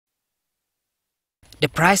The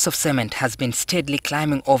price of cement has been steadily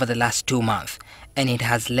climbing over the last 2 months, and it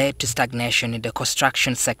has led to stagnation in the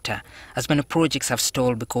construction sector as many projects have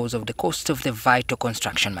stalled because of the cost of the vital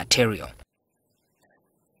construction material.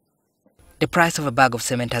 The price of a bag of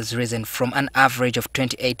cement has risen from an average of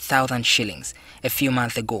 28,000 shillings a few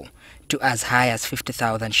months ago to as high as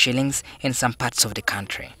 50,000 shillings in some parts of the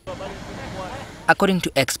country. According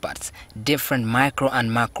to experts, different micro and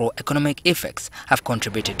macroeconomic effects have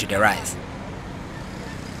contributed to the rise.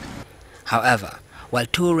 However, while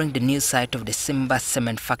touring the new site of the Simba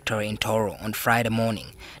Cement Factory in Toro on Friday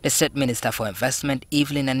morning, the State Minister for Investment,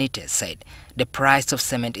 Evelyn Anite, said the price of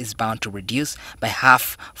cement is bound to reduce by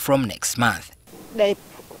half from next month.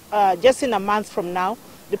 Just in a month from now,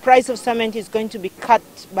 the price of cement is going to be cut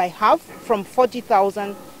by half from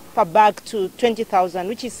 40,000 per bag to 20,000,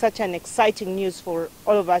 which is such an exciting news for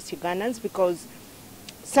all of us Ugandans because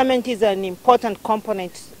cement is an important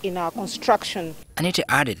component in our construction. Anite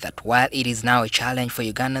added that while it is now a challenge for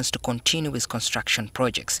Ugandans to continue with construction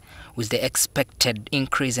projects, with the expected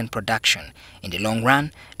increase in production, in the long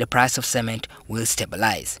run, the price of cement will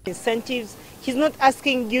stabilize. Incentives, he's not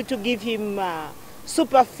asking you to give him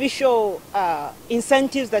superficial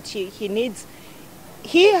incentives that he needs.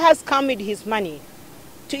 He has come with his money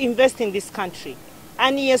to invest in this country.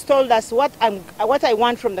 And he has told us what I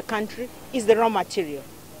want from the country is the raw material.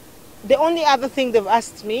 The only other thing they've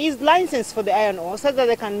asked me is license for the iron ore so that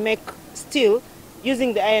they can make steel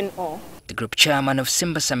using the iron ore. The group chairman of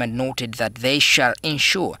Simba Cement noted that they shall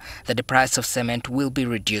ensure that the price of cement will be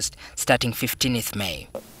reduced starting 15th May.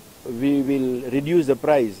 We will reduce the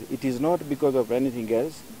price. It is not because of anything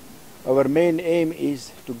else. Our main aim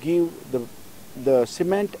is to give the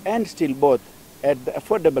cement and steel both at the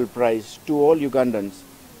affordable price to all Ugandans.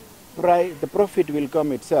 The profit will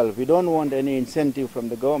come itself. We don't want any incentive from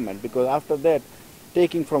the government because after that,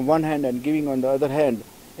 taking from one hand and giving on the other hand,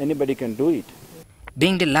 anybody can do it.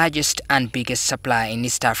 Being the largest and biggest supplier in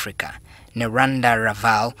East Africa, Neranda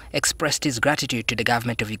Raval expressed his gratitude to the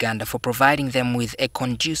government of Uganda for providing them with a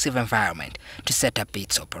conducive environment to set up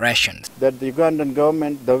its operations. That the Ugandan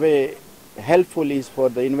government, the way helpful is for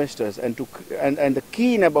the investors and the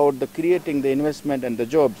keen about the creating the investment and the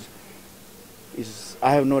jobs is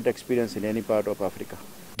I have not experienced in any part of Africa.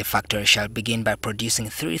 The factory shall begin by producing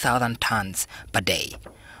 3,000 tons per day.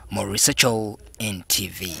 More research,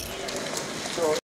 NTV.